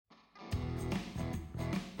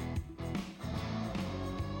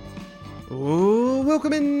Oh,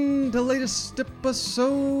 welcome in to the latest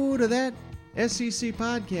episode of that SEC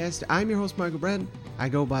podcast. I'm your host, Michael Bratton. I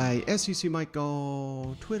go by SEC Mike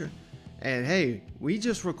on Twitter. And hey, we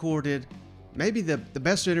just recorded maybe the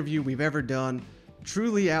best interview we've ever done.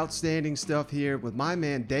 Truly outstanding stuff here with my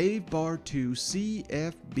man Dave Bartoo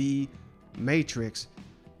CFBMatrix.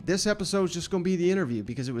 This episode is just going to be the interview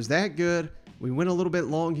because it was that good. We went a little bit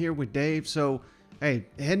long here with Dave, so hey,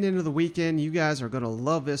 heading into the weekend, you guys are going to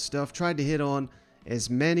love this stuff. Tried to hit on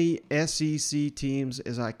as many SEC teams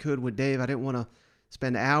as I could with Dave. I didn't want to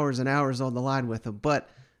spend hours and hours on the line with him, but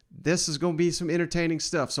this is going to be some entertaining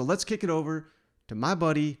stuff. So let's kick it over to my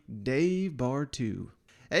buddy, Dave Bartoo.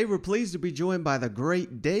 Hey, we're pleased to be joined by the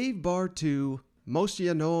great Dave Bartoo. Most of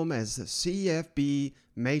you know him as the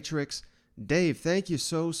CFBMatrix. Dave, thank you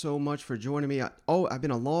so much for joining me. I've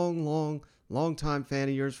been a long-time fan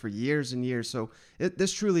of yours for years and years, so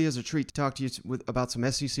this truly is a treat to talk to you about some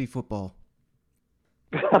SEC football.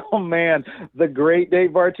 Oh, man, the great Dave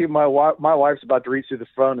Bartoo. My wife's about to reach through the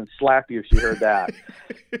phone and slap you if she heard that.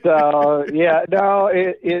 So, yeah, no,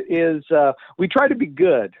 it is we try to be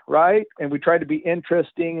good, right? And we try to be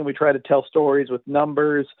interesting, and we try to tell stories with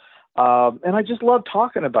numbers. And I just love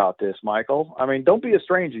talking about this, Michael. I mean, don't be a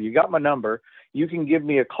stranger. You got my number. You can give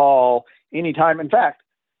me a call anytime. In fact,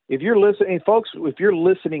 if you're listening, folks, if you're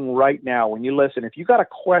listening right now, when you listen, if you got a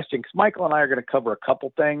question, because Michael and I are going to cover a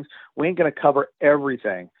couple things. We ain't going to cover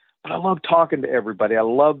everything, but I love talking to everybody. I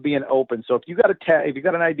love being open. So if you got if you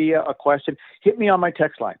got an idea, a question, hit me on my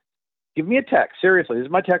text line. Give me a text. Seriously, this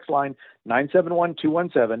is my text line,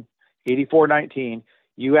 971-217-8419.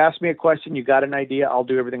 You ask me a question, you got an idea, I'll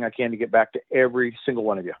do everything I can to get back to every single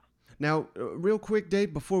one of you. Now, real quick,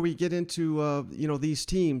 Dave, before we get into these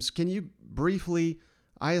teams, can you briefly,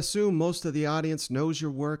 I assume most of the audience knows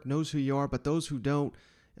your work, knows who you are, but those who don't,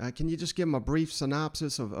 can you just give them a brief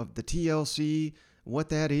synopsis of the TLC, what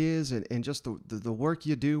that is, and just the work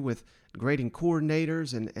you do with grading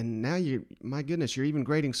coordinators, and now my goodness, you're even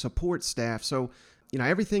grading support staff. So,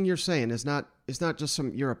 everything you're saying is not just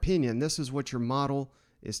your opinion. This is what your model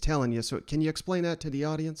is telling you. So can you explain that to the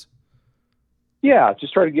audience? Yeah,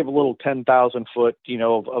 just try to give a little 10,000 foot,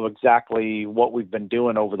 of exactly what we've been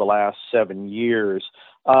doing over the last 7 years.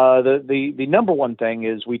 The number one thing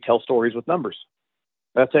is we tell stories with numbers.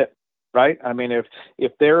 That's it, right? I mean,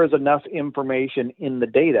 if there is enough information in the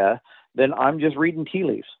data, then I'm just reading tea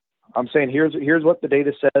leaves. I'm saying here's what the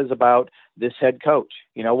data says about this head coach.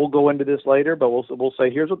 We'll go into this later, but we'll say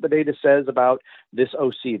here's what the data says about this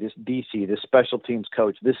OC, this DC, this special teams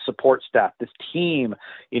coach, this support staff, this team.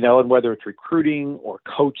 And whether it's recruiting or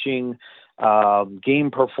coaching, game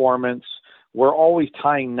performance, we're always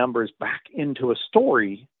tying numbers back into a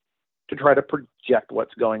story to try to project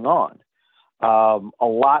what's going on. A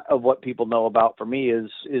lot of what people know about for me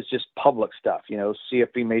is just public stuff,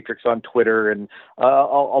 CFBMatrix on Twitter and a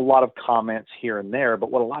lot of comments here and there.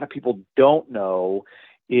 But what a lot of people don't know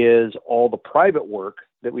is all the private work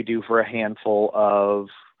that we do for a handful of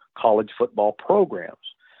college football programs.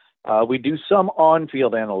 We do some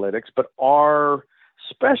on-field analytics, but our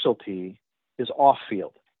specialty is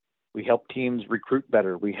off-field. We help teams recruit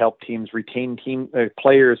better. We help teams retain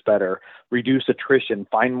players better, reduce attrition,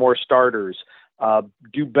 find more starters,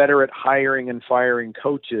 do better at hiring and firing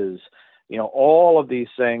coaches. All of these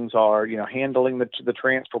things are, handling the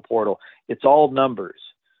transfer portal. It's all numbers.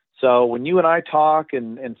 So when you and I talk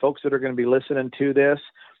and folks that are going to be listening to this,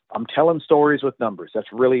 I'm telling stories with numbers.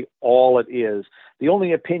 That's really all it is. The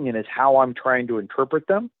only opinion is how I'm trying to interpret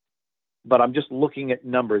them, but I'm just looking at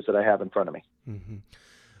numbers that I have in front of me. Mm-hmm.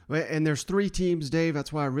 And there's 3 teams, Dave.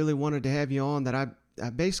 That's why I really wanted to have you on, that I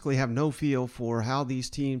basically have no feel for how these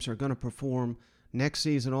teams are going to perform next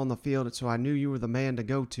season on the field. So I knew you were the man to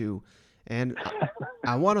go to. And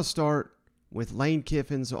I want to start with Lane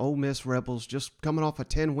Kiffin's Ole Miss Rebels, just coming off a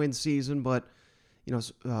 10-win season. But,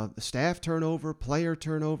 the staff turnover, player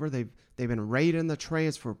turnover, they've been raiding the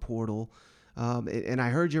transfer portal. And I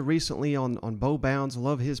heard you recently on Bo Bounds.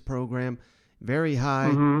 Love his program. Very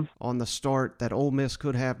high on the start that Ole Miss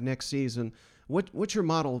could have next season. What's your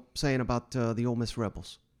model saying about the Ole Miss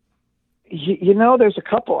Rebels? There's a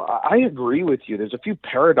couple. I agree with you. There's a few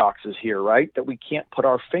paradoxes here, right, that we can't put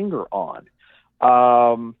our finger on.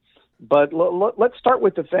 But let's start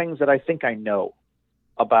with the things that I think I know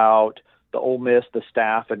about the Ole Miss, the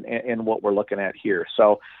staff, and what we're looking at here.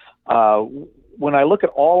 So when I look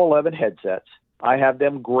at all 11 headsets, I have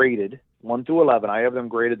them graded 1 through 11. I have them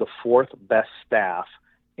graded the 4th best staff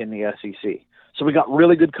in the SEC. So we got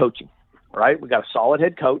really good coaching, right? We got a solid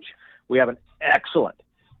head coach. We have an excellent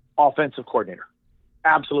offensive coordinator,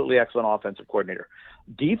 absolutely excellent offensive coordinator.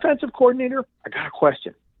 Defensive coordinator, I got a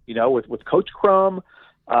question. with Coach Crum.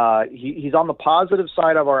 He's on the positive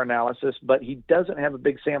side of our analysis, but he doesn't have a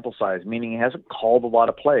big sample size, meaning he hasn't called a lot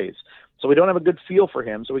of plays. So we don't have a good feel for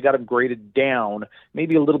him, so we got him graded down,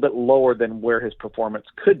 maybe a little bit lower than where his performance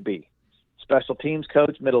could be. Special teams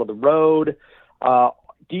coach, middle of the road.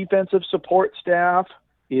 Defensive support staff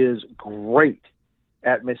is great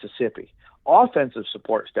at Mississippi. Offensive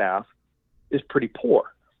support staff is pretty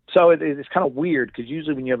poor. So it's kind of weird because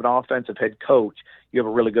usually when you have an offensive head coach, you have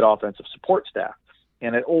a really good offensive support staff.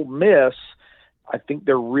 And at Ole Miss, I think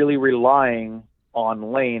they're really relying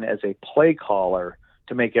on Lane as a play caller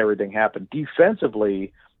to make everything happen.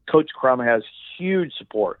 Defensively, Coach Crum has huge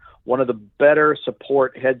support, one of the better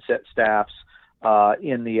support headset staffs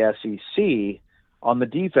in the SEC on the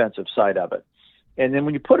defensive side of it. And then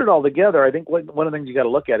when you put it all together, I think one of the things you got to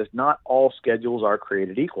look at is not all schedules are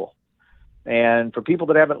created equal. And for people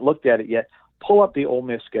that haven't looked at it yet, pull up the Ole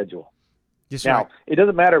Miss schedule. Yes, now, right. It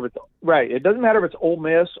doesn't matter if it's right. It doesn't matter if it's Ole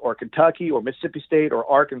Miss or Kentucky or Mississippi State or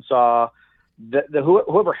Arkansas.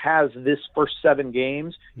 Whoever has this first 7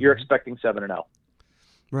 games, you're expecting 7-0.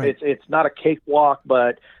 Right. It's not a cakewalk,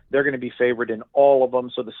 but they're going to be favored in all of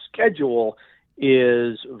them. So the schedule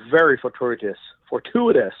is very fortuitous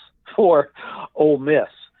for Ole Miss.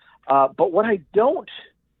 But what I don't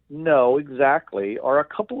know exactly are a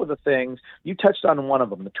couple of the things. You touched on one of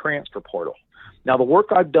them, the transfer portal. Now, the work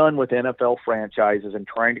I've done with NFL franchises and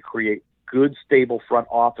trying to create good, stable front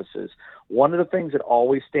offices, one of the things that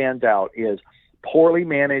always stands out is poorly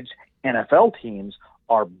managed NFL teams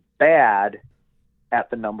are bad at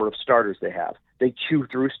the number of starters they have. They chew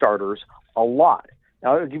through starters a lot.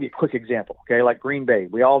 Now, I'll give you a quick example, okay? Like Green Bay.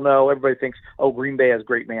 We all know, everybody thinks, Green Bay has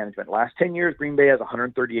great management. Last 10 years, Green Bay has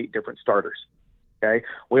 138 different starters, okay?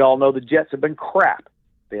 We all know the Jets have been crap.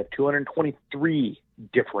 They have 223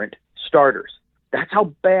 different starters. That's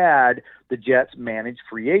how bad the Jets manage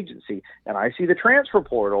free agency. And I see the transfer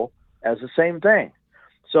portal as the same thing.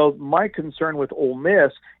 So my concern with Ole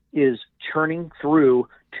Miss is churning through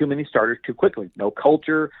too many starters too quickly. No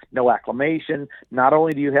culture, no acclimation. Not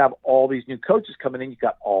only do you have all these new coaches coming in, you've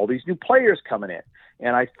got all these new players coming in.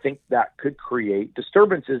 And I think that could create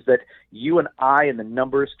disturbances that you and I and the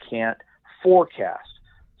numbers can't forecast.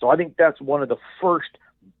 So I think that's one of the first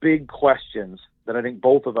big questions that I think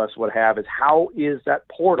both of us would have is how is that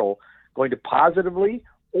portal going to positively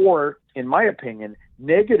or, in my opinion,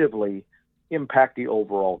 negatively impact the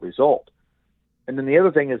overall result? And then the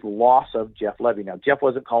other thing is loss of Jeff Levy. Now, Jeff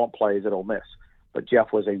wasn't calling plays at Ole Miss, but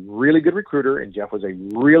Jeff was a really good recruiter and Jeff was a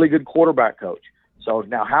really good quarterback coach. So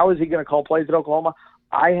now how is he going to call plays at Oklahoma?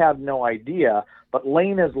 I have no idea, but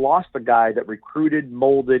Lane has lost the guy that recruited,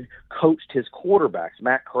 molded, coached his quarterbacks.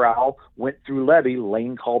 Matt Corral went through Levy.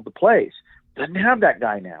 Lane called the plays. Doesn't have that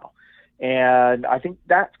guy now. And I think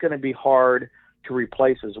that's going to be hard to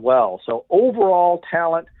replace as well. So overall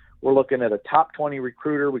talent, we're looking at a top 20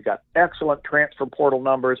 recruiter. We've got excellent transfer portal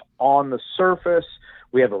numbers on the surface.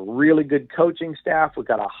 We have a really good coaching staff. We've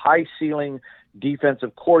got a high ceiling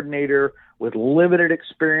defensive coordinator with limited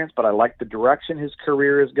experience, but I like the direction his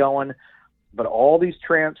career is going. But all these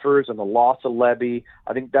transfers and the loss of Levy,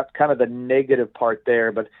 I think that's kind of the negative part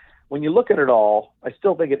there. But when you look at it all, I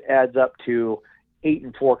still think it adds up to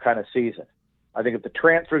 8-4 kind of season. I think if the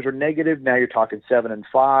transfers are negative, now you're talking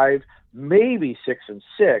 7-5, maybe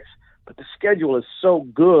 6-6. But the schedule is so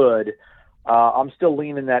good, I'm still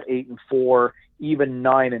leaning that 8-4, even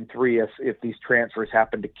 9-3 if these transfers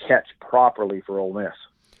happen to catch properly for Ole Miss.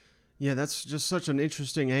 Yeah, that's just such an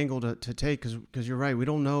interesting angle to take because you're right. We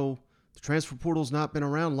don't know. The transfer portal's not been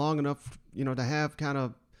around long enough, to have kind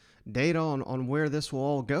of data on where this will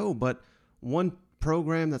all go. But one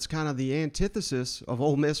program that's kind of the antithesis of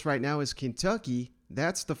Ole Miss right now is Kentucky.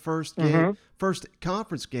 That's the first game, first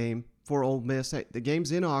conference game for Ole Miss. The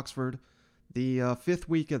game's in Oxford, the fifth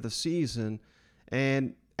week of the season.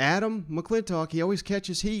 And Adam McClintock, he always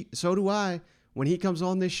catches heat. So do I when he comes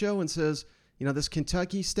on this show and says, this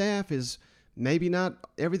Kentucky staff is maybe not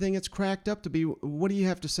everything it's cracked up to be. What do you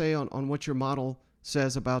have to say on what your model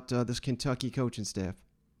says about this Kentucky coaching staff?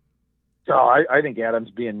 Oh, I think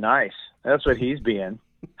Adam's being nice. That's what he's being.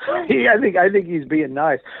 I think he's being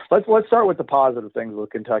nice. Let's start with the positive things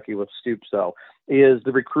with Kentucky with Stoops, though, is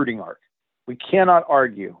the recruiting arc. We cannot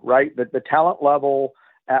argue, right, that the talent level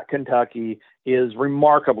at Kentucky is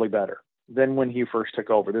remarkably better than when he first took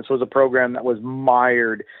over. This was a program that was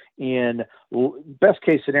mired in, best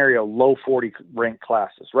case scenario, low 40 ranked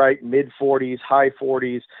classes, right? Mid 40s, high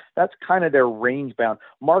 40s. That's kind of their range bound.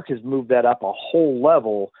 Mark has moved that up a whole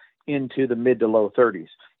level into the mid to low 30s.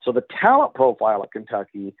 So the talent profile at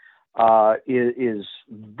Kentucky is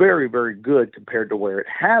very, very good compared to where it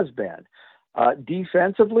has been.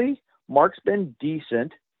 Defensively, Mark's been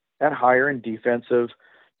decent at hiring defensive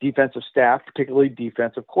staff, particularly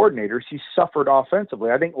defensive coordinators. He suffered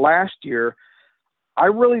offensively. I think last year, I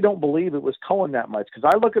really don't believe it was Cohen that much, because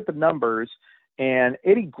I look at the numbers, and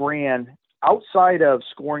Eddie Gran, outside of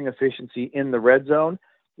scoring efficiency in the red zone,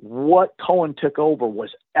 what Cohen took over was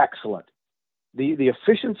excellent. The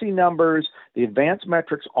efficiency numbers, the advanced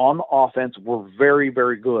metrics on the offense were very,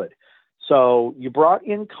 very good. So you brought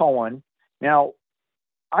in Cohen. Now,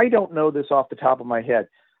 I don't know this off the top of my head.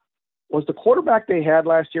 Was the quarterback they had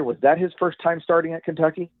last year, was that his first time starting at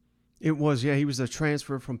Kentucky? It was, yeah. He was a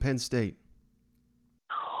transfer from Penn State.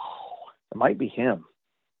 It might be him.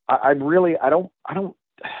 I'm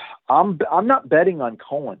not betting on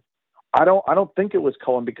Cohen. I don't think it was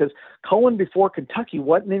Cohen, because Cohen before Kentucky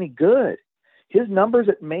wasn't any good. His numbers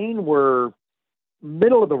at Maine were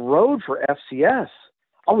middle of the road for FCS.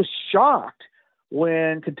 I was shocked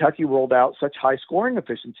when Kentucky rolled out such high scoring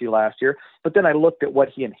efficiency last year, but then I looked at what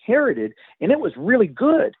he inherited, and it was really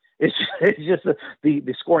good. It's just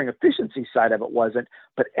the scoring efficiency side of it wasn't,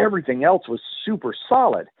 but everything else was super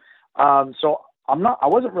solid. So I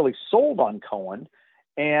wasn't really sold on Cohen,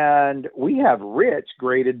 and we have Rich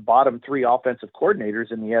graded bottom 3 offensive coordinators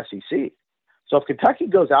in the SEC. So if Kentucky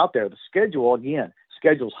goes out there, the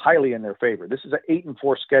schedule's highly in their favor. This is an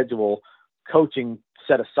 8-4 schedule, coaching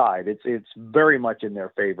set aside. It's very much in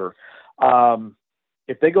their favor.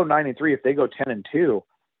 If they go 9-3, if they go 10-2,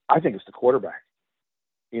 I think it's the quarterback.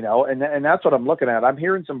 And that's what I'm looking at. I'm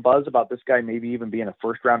hearing some buzz about this guy maybe even being a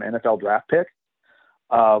first-round NFL draft pick.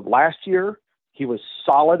 Last year, he was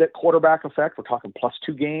solid at quarterback effect. We're talking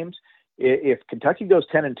 +2 games. If Kentucky goes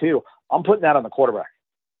 10-2, I'm putting that on the quarterback.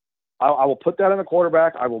 I will put that on the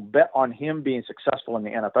quarterback. I will bet on him being successful in the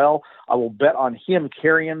NFL. I will bet on him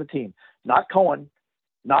carrying the team. Not Cohen,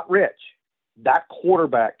 not Rich. That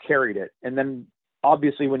quarterback carried it. And then,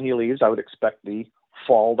 obviously, when he leaves, I would expect the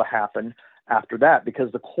fall to happen after that,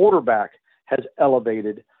 because the quarterback has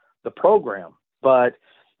elevated the program. But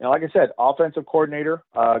like I said, offensive coordinator,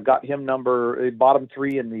 got him bottom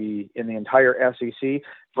 3 in the entire SEC.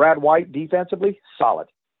 Brad White, defensively, solid.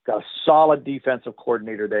 Got a solid defensive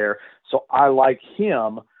coordinator there. So I like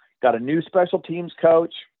him. Got a new special teams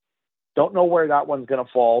coach. Don't know where that one's going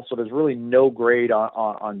to fall. So there's really no grade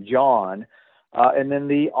on John. And then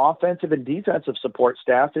the offensive and defensive support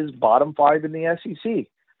staff is bottom 5 in the SEC.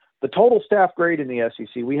 The total staff grade in the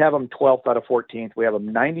SEC, we have them 12th out of 14th. We have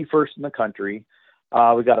them 91st in the country.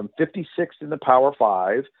 We got them 56th in the Power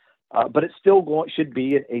 5. But it still should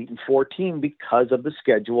be an 8-4 team because of the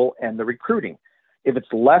schedule and the recruiting. If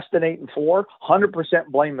it's less than 8-4, 100%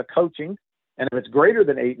 blame the coaching. And if it's greater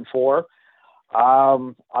than 8-4,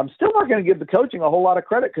 I'm still not going to give the coaching a whole lot of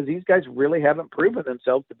credit, because these guys really haven't proven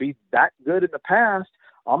themselves to be that good in the past.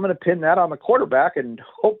 I'm going to pin that on the quarterback, and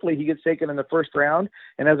hopefully he gets taken in the first round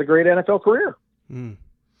and has a great NFL career.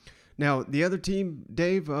 Now, the other team,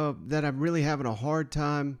 Dave, that I'm really having a hard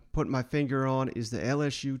time putting my finger on is the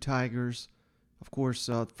LSU Tigers. Of course,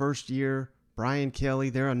 first year, Brian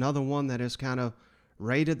Kelly. They're another one that has kind of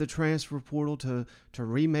raided the transfer portal to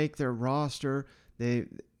remake their roster.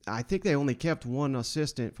 I think they only kept one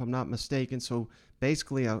assistant, if I'm not mistaken. So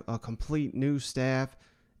basically a complete new staff.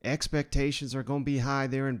 Expectations are going to be high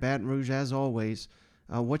there in Baton Rouge, as always.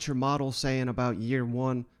 What's your model saying about year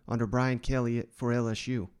one under Brian Kelly for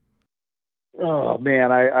LSU? Oh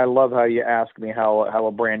man, I love how you ask me how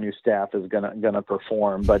a brand new staff is gonna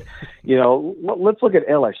perform. But let's look at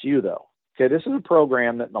LSU though. Okay, this is a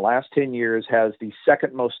program that in the last 10 years has the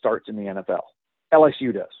second most starts in the NFL.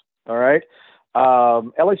 LSU does. All right.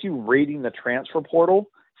 LSU raiding the transfer portal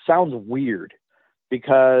sounds weird,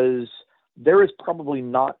 because there is probably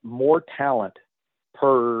not more talent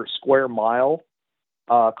per square mile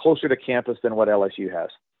closer to campus than what LSU has.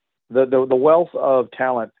 The wealth of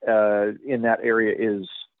talent in that area is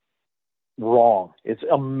wrong. It's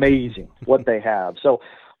amazing what they have. So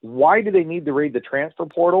why do they need to raid the transfer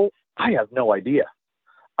portal? I have no idea.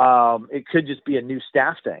 It could just be a new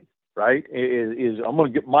staff thing, right? I'm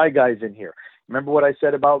going to get my guys in here. Remember what I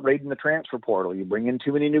said about raiding the transfer portal? You bring in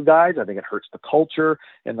too many new guys, I think it hurts the culture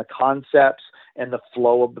and the concepts and the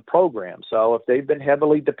flow of the program. So if they've been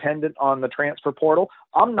heavily dependent on the transfer portal,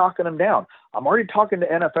 I'm knocking them down. I'm already talking to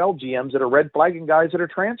NFL GMs that are red flagging guys that are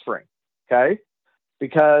transferring, okay?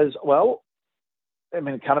 Because,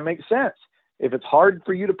 it kind of makes sense. If it's hard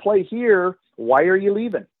for you to play here, why are you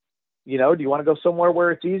leaving? Do you want to go somewhere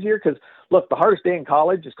where it's easier? Because, look, the hardest day in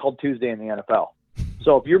college is called Tuesday in the NFL.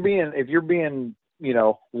 So if you're being,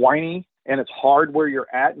 whiny and it's hard where you're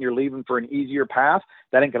at and you're leaving for an easier path,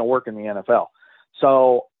 that ain't going to work in the NFL.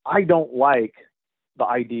 So I don't like the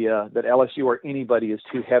idea that LSU or anybody is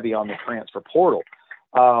too heavy on the transfer portal.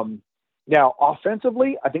 Now,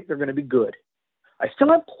 offensively, I think they're going to be good. I still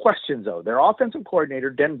have questions, though. Their offensive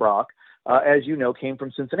coordinator, Denbrock, as you know, came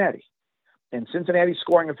from Cincinnati. And Cincinnati's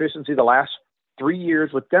scoring efficiency the last 3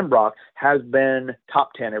 years with Denbrock has been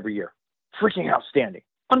top 10 every year. Freaking outstanding.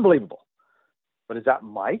 Unbelievable. But is that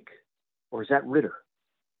Mike or is that Ritter?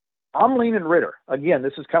 I'm leaning Ritter. Again,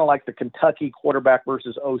 this is kind of like the Kentucky quarterback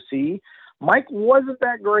versus OC. Mike wasn't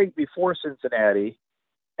that great before Cincinnati,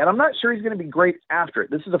 and I'm not sure he's going to be great after it.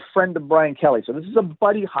 This is a friend of Brian Kelly, so this is a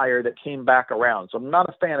buddy hire that came back around, so I'm not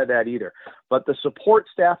a fan of that either. But the support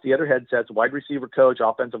staff, the other headsets, wide receiver coach,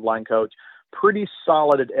 offensive line coach, pretty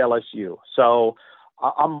solid at LSU. So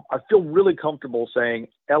I feel really comfortable saying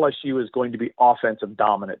LSU is going to be offensive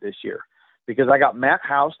dominant this year because I got Matt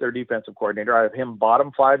House, their defensive coordinator. I have him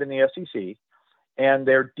bottom 5 in the SEC, and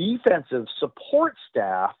their defensive support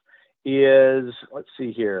staff is, let's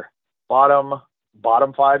see here, bottom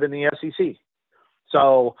 5 in the SEC.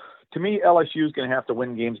 So to me, LSU is going to have to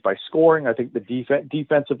win games by scoring. I think the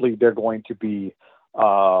defensively, they're going to be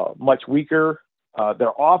much weaker.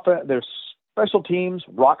 Their special teams,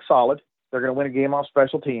 rock solid. They're going to win a game off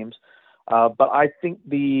special teams. But I think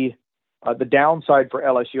the downside for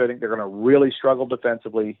LSU, I think they're going to really struggle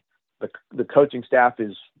defensively. The coaching staff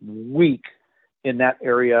is weak in that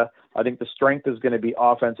area. I think the strength is going to be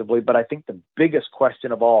offensively, but I think the biggest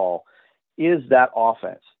question of all is that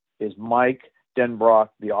offense. Is Mike Denbrock,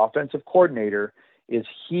 the offensive coordinator, is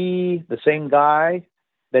he the same guy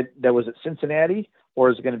that was at Cincinnati, or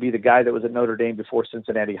is it going to be the guy that was at Notre Dame before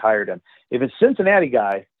Cincinnati hired him? If it's Cincinnati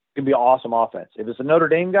guy, it's going to be an awesome offense. If it's a Notre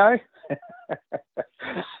Dame guy,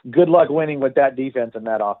 good luck winning with that defense and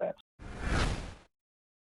that offense.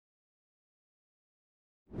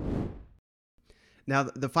 Now,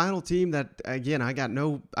 the final team that, again, I got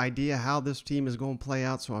no idea how this team is going to play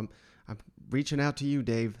out, so I'm reaching out to you,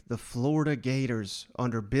 Dave. The Florida Gators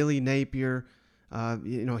under Billy Napier.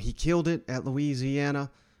 He killed it at Louisiana.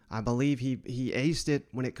 I believe he aced it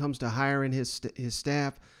when it comes to hiring his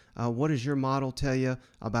staff. What does your model tell you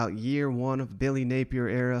about year one of Billy Napier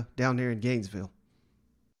era down there in Gainesville?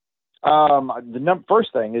 The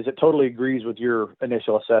first thing is it totally agrees with your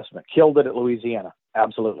initial assessment. Killed it at Louisiana.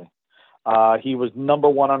 Absolutely. He was number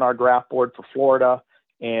 1 on our draft board for Florida,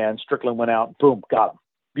 and Strickland went out, boom, got him.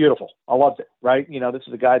 Beautiful. I loved it, right? This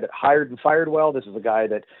is a guy that hired and fired well. This is a guy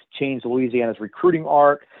that changed Louisiana's recruiting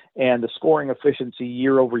arc, and the scoring efficiency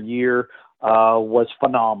year over year was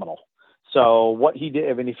phenomenal. So what he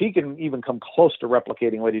did, if he can even come close to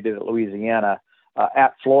replicating what he did at Louisiana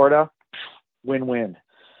at Florida, win-win.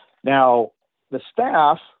 Now, the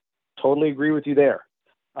staff, totally agree with you there.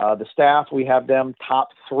 The staff, we have them top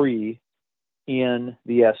 3 in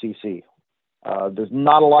the SEC. There's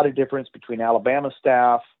not a lot of difference between Alabama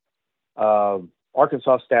staff,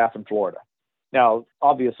 Arkansas staff, and Florida. Now,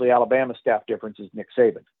 obviously, Alabama staff difference is Nick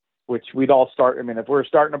Saban, which we'd all start. I mean, if we're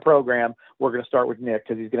starting a program, we're going to start with Nick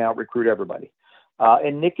because he's going to out-recruit everybody.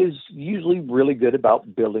 And Nick is usually really good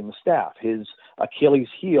about building the staff. His Achilles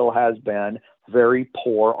heel has been very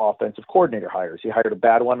poor offensive coordinator hires. He hired a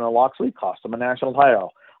bad one in Loxley, cost him a national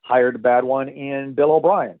title. Hired a bad one in Bill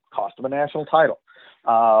O'Brien, cost him a national title.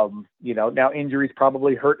 Now injuries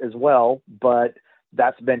probably hurt as well, but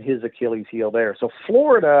that's been his Achilles heel there. So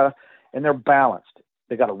Florida, and they're balanced.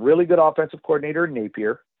 They got a really good offensive coordinator in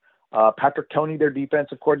Napier. Patrick Toney, their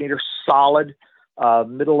defensive coordinator, solid,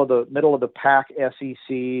 middle of the pack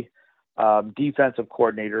SEC defensive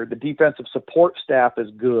coordinator. The defensive support staff is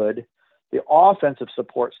good. The offensive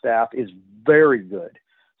support staff is very good.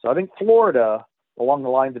 So I think Florida, along the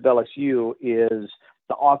lines of LSU, is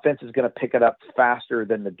the offense is going to pick it up faster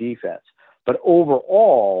than the defense. But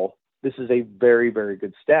overall, this is a very, very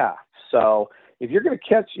good staff. So if you're going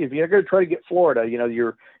to try to get Florida,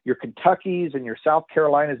 your Kentuckys and your South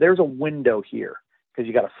Carolinas, there's a window here because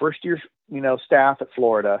you got a first-year, staff at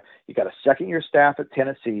Florida. You got a second-year staff at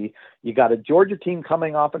Tennessee. You got a Georgia team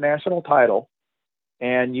coming off a national title.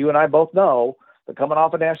 And you and I both know that coming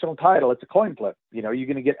off a national title, it's a coin flip. You're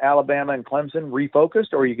going to get Alabama and Clemson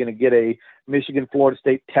refocused, or are you going to get a Michigan, Florida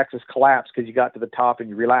State, Texas collapse because you got to the top and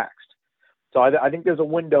you relaxed? So I think there's a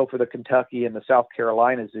window for the Kentucky and the South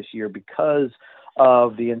Carolinas this year because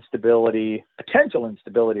of the potential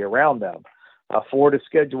instability around them. Florida's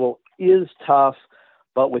schedule is tough,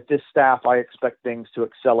 but with this staff, I expect things to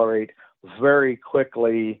accelerate very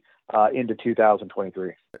quickly into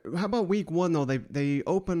 2023. How about week 1, though? They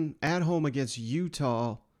open at home against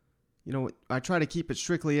Utah. I try to keep it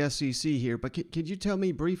strictly SEC here, but could you tell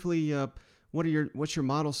me briefly what's your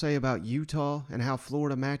model say about Utah and how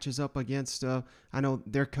Florida matches up against? I know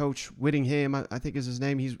their coach Whittingham, I think is his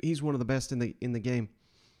name. He's one of the best in the game.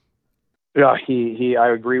 Yeah, I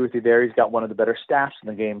agree with you there. He's got one of the better staffs in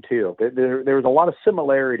the game too. There was a lot of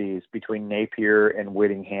similarities between Napier and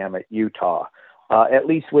Whittingham at Utah, at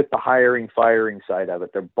least with the hiring, firing side of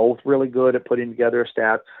it. They're both really good at putting together a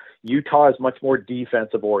staff. Utah is much more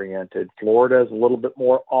defensive oriented. Florida is a little bit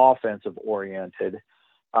more offensive oriented.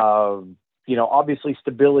 Obviously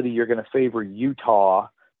stability, you're going to favor Utah,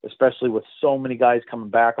 especially with so many guys coming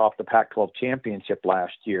back off the Pac-12 championship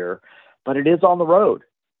last year, but it is on the road.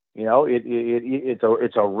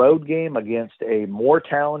 It's a road game against a more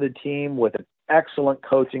talented team with an excellent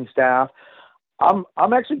coaching staff. I'm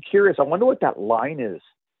actually curious. I wonder what that line is.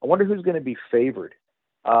 I wonder who's going to be favored.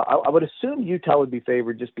 I would assume Utah would be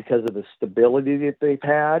favored just because of the stability that they've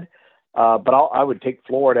had. But I would take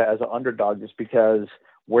Florida as an underdog just because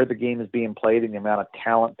where the game is being played and the amount of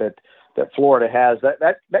talent that Florida has.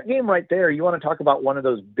 That game right there, you want to talk about one of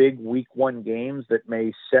those big week one games that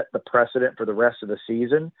may set the precedent for the rest of the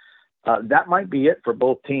season. That might be it for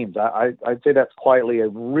both teams. I'd say that's quietly a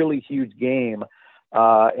really huge game,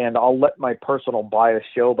 and I'll let my personal bias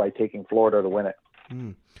show by taking Florida to win it.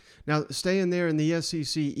 Now, staying there in the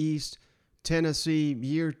SEC East, Tennessee,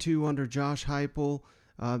 year 2 under Josh Heupel.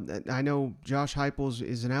 I know Josh Heupel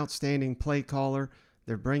is an outstanding play caller.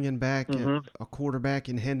 They're bringing back a quarterback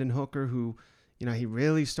in Hendon Hooker who, he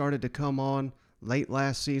really started to come on late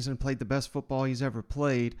last season, played the best football he's ever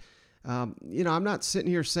played. I'm not sitting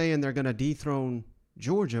here saying they're going to dethrone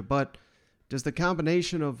Georgia, but does the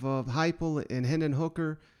combination of Heupel and Hendon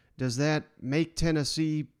Hooker, does that make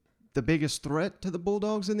Tennessee the biggest threat to the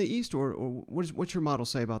Bulldogs in the East, or what's your model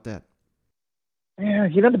say about that? Yeah,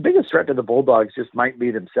 the biggest threat to the Bulldogs just might be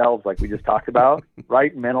themselves, like we just talked about,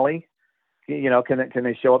 right? Mentally, can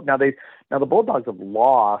they show up? Now the Bulldogs have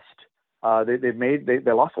lost.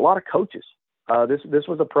 They lost a lot of coaches. This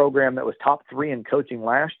was a program that was top 3 in coaching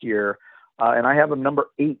last year, and I have them number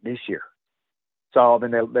 8 this year. So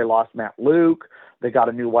they lost Matt Luke. They got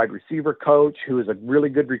a new wide receiver coach who is a really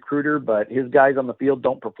good recruiter, but his guys on the field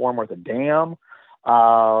don't perform worth a damn.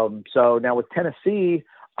 So now with Tennessee,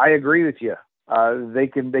 I agree with you. They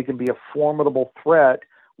can be a formidable threat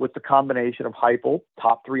with the combination of Heupel,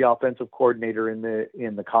 top 3 offensive coordinator in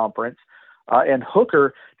the conference, and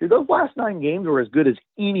Hooker. Dude, those last 9 games were as good as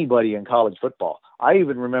anybody in college football. I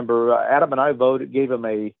even remember Adam and I gave him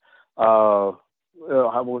a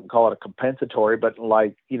I wouldn't call it a compensatory, but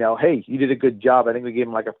hey, you did a good job. I think we gave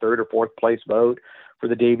him like a 3rd or 4th place vote for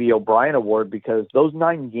the Davey O'Brien Award because those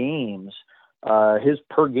 9 games, his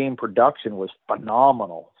per game production was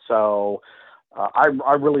phenomenal. So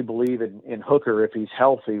I really believe in Hooker if he's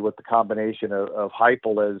healthy with the combination of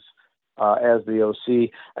Heupel as the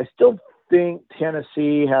OC. I still think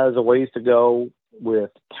Tennessee has a ways to go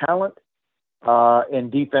with talent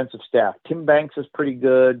and defensive staff. Tim Banks is pretty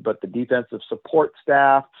good, but the defensive support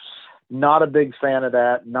staff, not a big fan of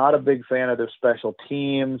that. Not a big fan of their special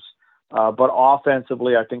teams. But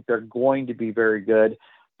offensively, I think they're going to be very good.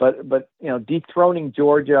 But dethroning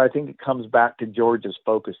Georgia, I think it comes back to Georgia's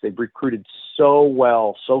focus. They've recruited so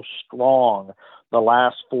well, so strong the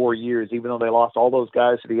last 4 years. Even though they lost all those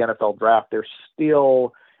guys to the NFL draft, they're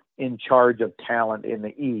still in charge of talent in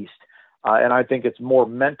the East. And I think it's more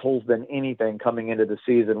mentals than anything coming into the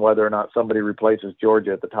season, whether or not somebody replaces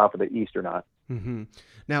Georgia at the top of the East or not. Mm-hmm.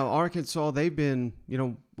 Now, Arkansas, they've been,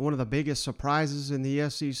 one of the biggest surprises in the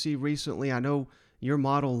SEC recently. I know your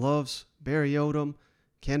model loves Barry Odom.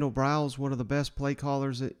 Kendall Browse, one of the best play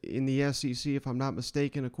callers in the SEC, if I'm not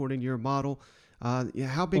mistaken, according to your model.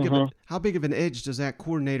 How big of an edge does that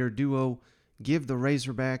coordinator duo give the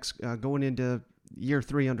Razorbacks going into year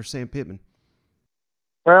 3 under Sam Pittman?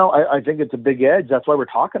 Well, I think it's a big edge. That's why we're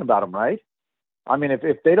talking about them, right? I mean,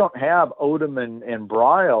 if they don't have Odom and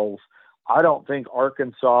Briles, I don't think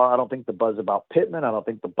Arkansas, I don't think the buzz about Pittman, I don't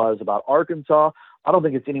think the buzz about Arkansas, I don't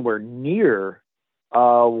think it's anywhere near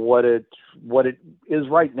what it is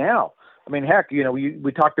right now. I mean, heck,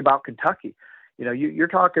 we talked about Kentucky. You're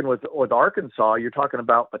talking with Arkansas, you're talking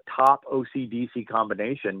about the top OC-DC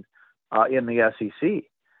combination in the SEC.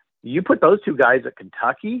 You put those 2 guys at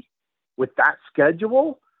Kentucky with that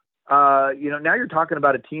schedule, now you're talking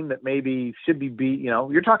about a team that maybe should be beat.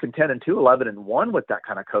 You're talking 10-2, 11-1 with that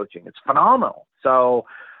kind of coaching. It's phenomenal. So,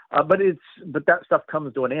 but that stuff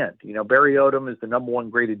comes to an end. Barry Odom is the number 1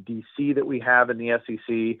 graded DC that we have in the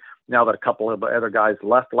SEC. Now that a couple of other guys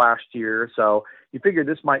left last year, so you figure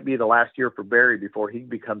this might be the last year for Barry before he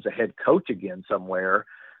becomes a head coach again somewhere.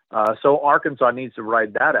 So Arkansas needs to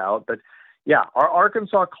ride that out. But yeah,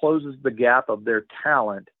 Arkansas closes the gap of their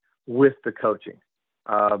talent with the coaching.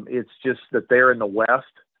 It's just that they're in the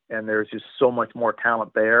West, and there's just so much more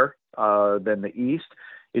talent there than the East.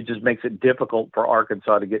 It just makes it difficult for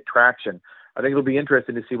Arkansas to get traction. I think it'll be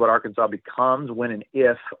interesting to see what Arkansas becomes when and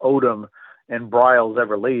if Odom and Briles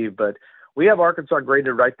ever leave. But we have Arkansas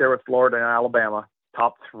graded right there with Florida and Alabama,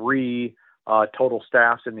 top 3 total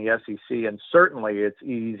staffs in the SEC. And certainly it's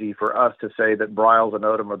easy for us to say that Briles and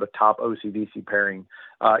Odom are the top OCDC pairing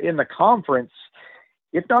in the conference,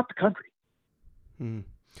 if not the country.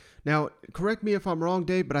 Now, correct me if I'm wrong,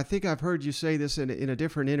 Dave, but I think I've heard you say this in a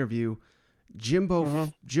different interview.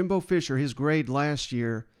 Jimbo Fisher, his grade last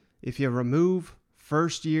year, if you remove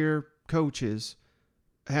first-year coaches,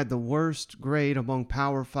 had the worst grade among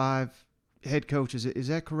Power 5 head coaches. Is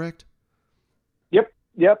that correct? Yep.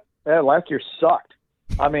 Yeah, last year sucked.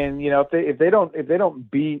 I mean, if they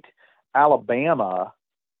don't beat Alabama,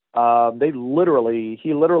 he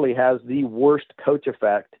literally has the worst coach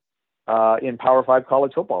effect in Power 5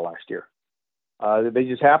 college football last year. They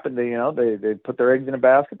just happened to, they put their eggs in a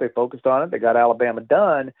basket. They focused on it. They got Alabama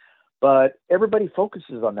done, but everybody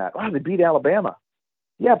focuses on that. Wow, they beat Alabama.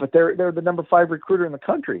 Yeah, but they're the number 5 recruiter in the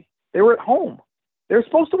country. They were at home. They're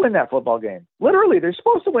supposed to win that football game. Literally, they're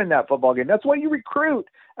supposed to win that football game. That's why you recruit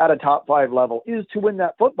at a top 5 level, is to win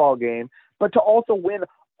that football game, but to also win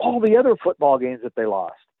all the other football games that they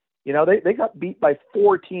lost. They got beat by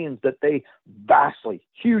 4 teams that they vastly,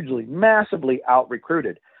 hugely, massively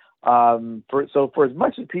out-recruited. For as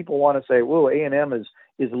much as people want to say, whoa, A&M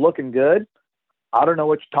is looking good, I don't know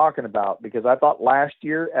what you're talking about, because I thought last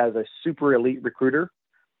year as a super elite recruiter,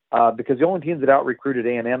 because the only teams that out-recruited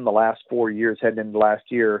A&M the last 4 years heading into last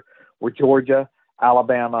year were Georgia,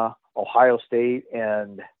 Alabama, Ohio State,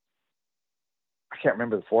 and I can't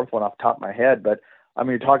remember the 4th one off the top of my head, but I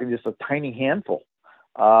mean, you're talking just a tiny handful.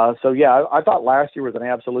 I thought last year was an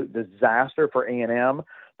absolute disaster for A&M.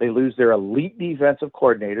 They lose their elite defensive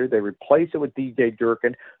coordinator. They replace it with DJ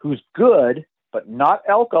Durkin, who's good, but not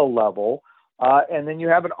Elko level. And then you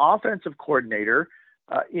have an offensive coordinator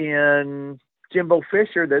in Jimbo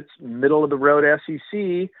Fisher that's middle of the road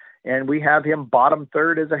SEC, and we have him bottom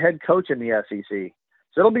 3rd as a head coach in the SEC.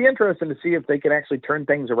 So it'll be interesting to see if they can actually turn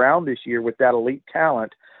things around this year with that elite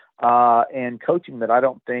talent and coaching that I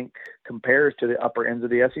don't think compares to the upper ends of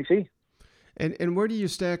the SEC. And where do you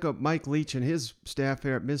stack up Mike Leach and his staff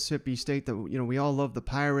here at Mississippi State? That we all love the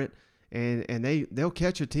Pirate, and they'll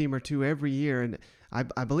catch a team or two every year. And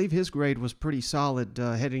I believe his grade was pretty solid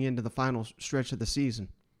heading into the final stretch of the season.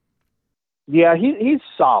 Yeah, he's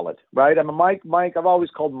solid, right? I mean, Mike. I've always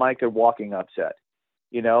called Mike a walking upset.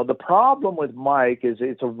 The problem with Mike is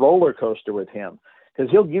it's a roller coaster with him,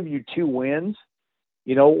 because he'll give you 2 wins,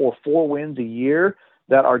 or 4 wins a year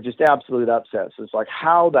that are just absolute upsets. It's like,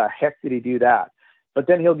 how the heck did he do that? But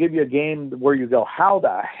then he'll give you a game where you go, how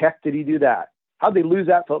the heck did he do that? How'd they lose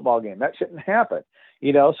that football game? That shouldn't happen.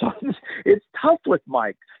 So it's tough with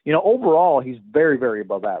Mike. Overall, he's very, very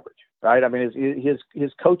above average, right? I mean,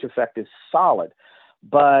 his coach effect is solid,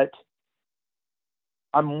 but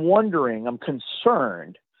I'm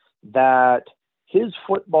concerned that his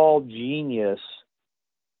football genius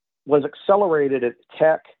was accelerated at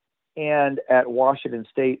Tech and at Washington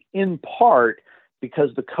State, in part because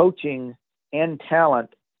the coaching and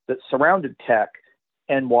talent that surrounded Tech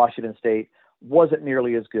and Washington State wasn't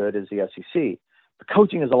nearly as good as the SEC. The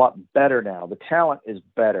coaching is a lot better now. The talent is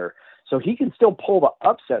better. So he can still pull the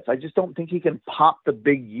upsets. I just don't think he can pop the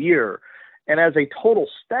big year. And as a total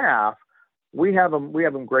staff, we have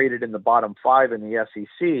him graded in the bottom 5 in the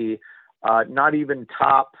SEC, not even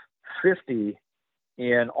top 50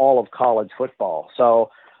 in all of college football. So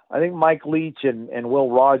I think Mike Leach and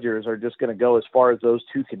Will Rogers are just going to go as far as those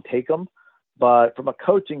 2 can take them. But from a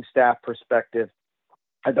coaching staff perspective,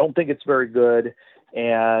 I don't think it's very good.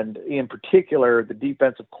 And in particular, the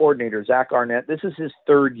defensive coordinator, Zach Arnett, this is his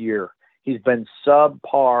 3rd year. He's been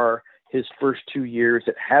subpar his first 2 years.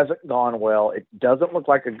 It hasn't gone well. It doesn't look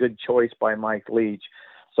like a good choice by Mike Leach.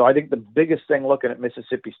 So I think the biggest thing looking at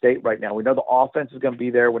Mississippi State right now, we know the offense is going to be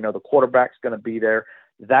there. We know the quarterback's going to be there.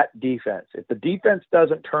 That defense, if the defense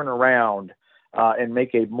doesn't turn around and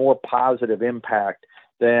make a more positive impact,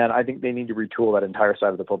 then I think they need to retool that entire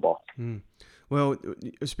side of the football. Well,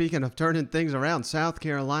 speaking of turning things around, South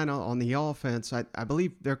Carolina on the offense, I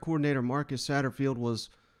believe their coordinator, Marcus Satterfield, was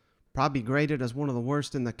probably graded as one of the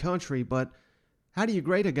worst in the country. But how do you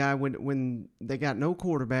grade a guy when they got no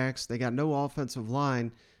quarterbacks, they got no offensive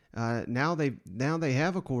line? Now they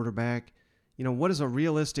have a quarterback. What is a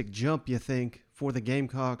realistic jump, you think, for the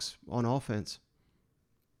Gamecocks on offense?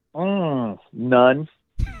 None.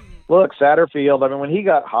 Look, Satterfield, I mean, when he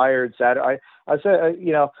got hired, I said,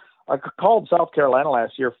 I called South Carolina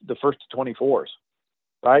last year the first to 24s,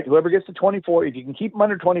 right? Whoever gets to 24, if you can keep them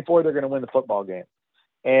under 24, they're going to win the football game.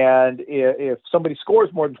 And if somebody scores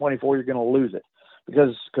more than 24, you're going to lose it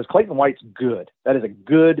because Clayton White's good. That is a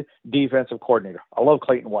good defensive coordinator. I love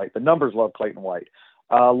Clayton White. The numbers love Clayton White.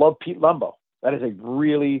 Love Pete Lumbo. That is a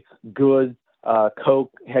really good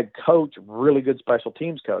head coach, really good special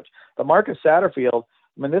teams coach. But Marcus Satterfield,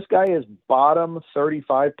 I mean, this guy is bottom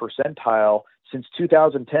 35 percentile since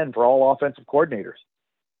 2010 for all offensive coordinators.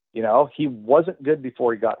 You know, he wasn't good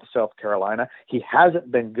before he got to South Carolina. He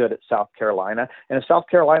hasn't been good at South Carolina. And if South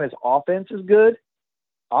Carolina's offense is good,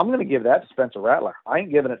 I'm going to give that to Spencer Rattler. I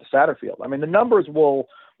ain't giving it to Satterfield. I mean, the numbers will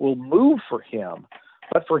move for him,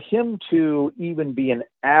 but for him to even be an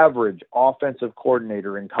average offensive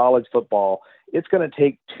coordinator in college football, it's going to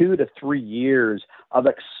take 2 to 3 years of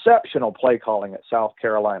exceptional play calling at South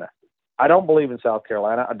Carolina. I don't believe in South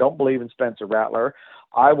Carolina. I don't believe in Spencer Rattler.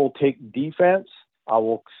 I will take defense. I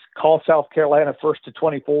will call South Carolina first to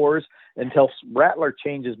 24s until Rattler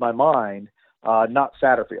changes my mind, not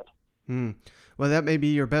Satterfield. Well, that may be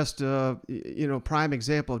your best, prime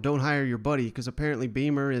example of don't hire your buddy, because apparently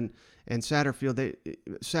Beamer and Satterfield,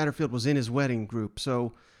 Satterfield was in his wedding group.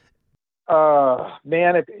 So,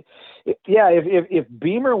 man, if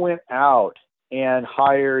Beamer went out and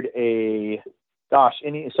hired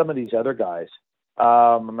some of these other guys,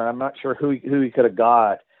 I'm not sure who he could have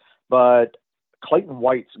got, but Clayton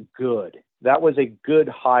White's good. That was a good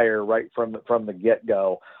hire right from the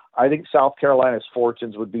get-go. I think South Carolina's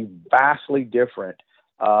fortunes would be vastly different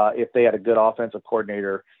if they had a good offensive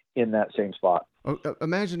coordinator in that same spot.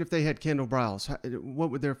 Imagine if they had Kendall Briles. What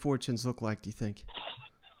would their fortunes look like, do you think?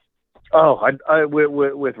 Oh,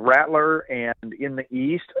 with Rattler and in the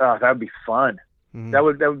East, that would be fun. Mm-hmm. That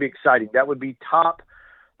would be exciting. That would be top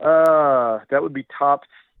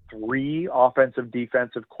 3 offensive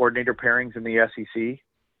defensive coordinator pairings in the SEC.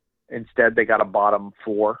 Instead, they got a bottom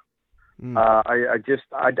 4.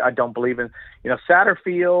 I don't believe in,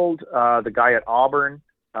 Satterfield, the guy at Auburn,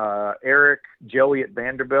 Eric, Joey at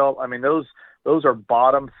Vanderbilt. I mean, those are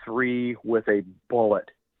bottom 3 with a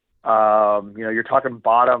bullet. You're talking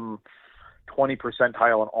bottom 20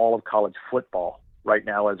 percentile in all of college football right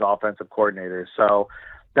now as offensive coordinators. So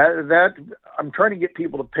that I'm trying to get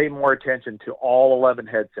people to pay more attention to all 11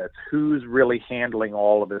 headsets. Who's really handling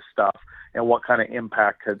all of this stuff and what kind of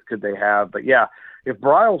impact could they have? But yeah, if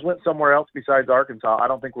Briles went somewhere else besides Arkansas, I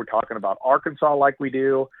don't think we're talking about Arkansas like we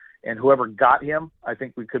do. And whoever got him, I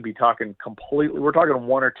think we could be talking we're talking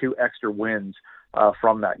 1 or 2 extra wins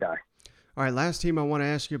from that guy. All right, last team I want to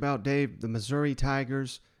ask you about, Dave, the Missouri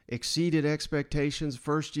Tigers exceeded expectations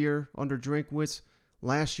first year under Drinkwitz.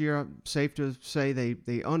 Last year, safe to say they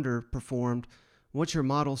underperformed. What's your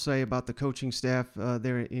model say about the coaching staff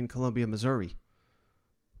there in Columbia, Missouri?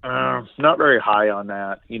 Not very high on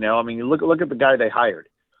that. You look at the guy they hired.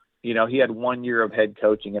 He had 1 year of head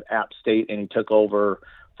coaching at App State, and he took over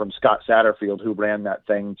from Scott Satterfield, who ran that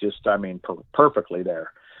thing perfectly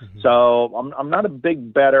there. Mm-hmm. So I'm not a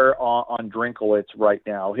big bettor on Drinkwitz right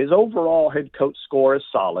now. His overall head coach score is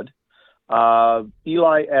solid.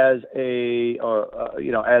 Eli as a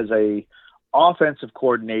offensive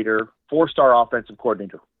coordinator, 4-star offensive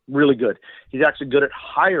coordinator, really good. He's actually good at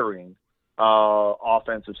hiring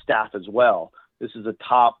offensive staff as well. This is a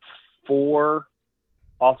top 4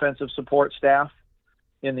 offensive support staff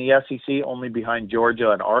in the SEC, only behind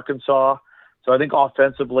Georgia and Arkansas. So I think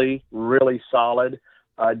offensively, really solid.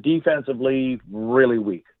 Defensively, really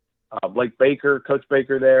weak. Blake Baker, Coach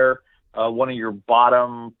Baker there, one of your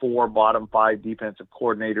bottom 4, bottom 5 defensive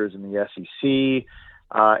coordinators in the SEC.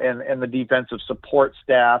 And the defensive support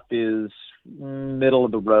staff is middle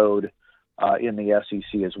of the road in the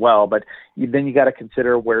SEC as well. But then you got to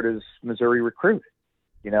consider, where does Missouri recruit?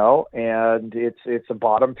 And it's a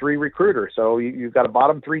bottom 3 recruiter. So you've got a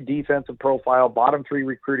bottom 3 defensive profile, bottom 3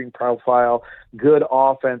 recruiting profile, good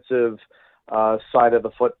offensive side of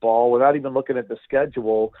the football. Without even looking at the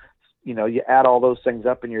schedule, you add all those things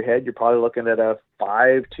up in your head, you're probably looking at a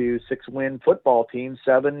 5 to 6 win football team.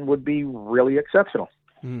 7 would be really exceptional.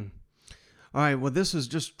 All right. Well, this has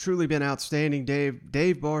just truly been outstanding, Dave.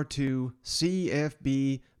 Dave Bartoo,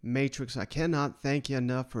 CFBMatrix. I cannot thank you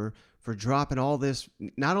enough for dropping all this,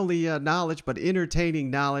 not only knowledge, but entertaining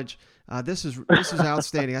knowledge. This is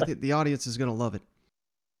outstanding. I think the audience is going to love it.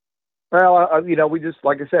 Well, we just,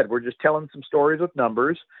 like I said, we're just telling some stories with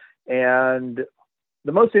numbers. And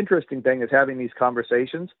the most interesting thing is having these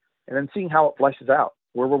conversations and then seeing how it fleshes out.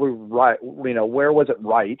 Where were we right? Where was it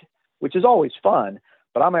right? Which is always fun.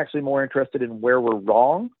 But I'm actually more interested in where we're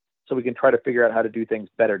wrong, so we can try to figure out how to do things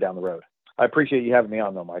better down the road. I appreciate you having me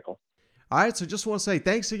on, though, Michael. All right, so just want to say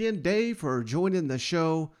thanks again, Dave, for joining the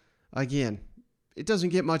show. Again, it doesn't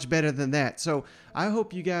get much better than that. So I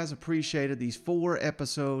hope you guys appreciated these 4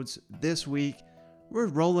 episodes this week. We're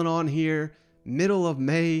rolling on here, middle of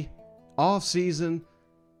May, off season.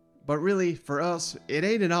 But really, for us, it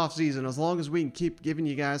ain't an off season. As long as we can keep giving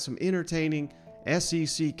you guys some entertaining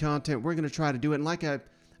SEC content, we're going to try to do it. And like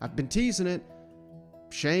I've been teasing it,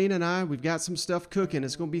 Shane and I, we've got some stuff cooking.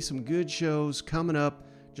 It's going to be some good shows coming up.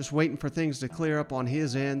 Just waiting for things to clear up on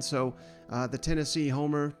his end. So the Tennessee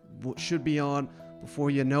Homer should be on before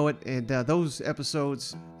you know it. And those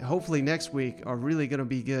episodes, hopefully next week, are really going to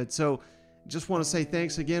be good. So just want to say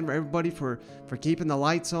thanks again for everybody for keeping the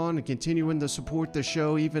lights on and continuing to support the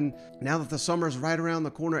show. Even now that the summer's right around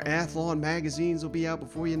the corner, Athlon magazines will be out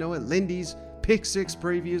before you know it. Lindy's Pick 6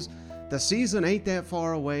 previews. The season ain't that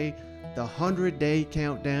far away. The 100-day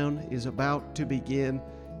countdown is about to begin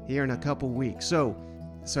here in a couple weeks. So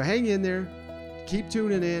hang in there. Keep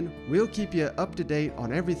tuning in. We'll keep you up to date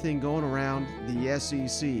on everything going around the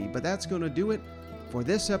SEC. But that's going to do it for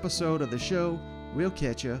this episode of the show. We'll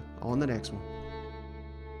catch you on the next one.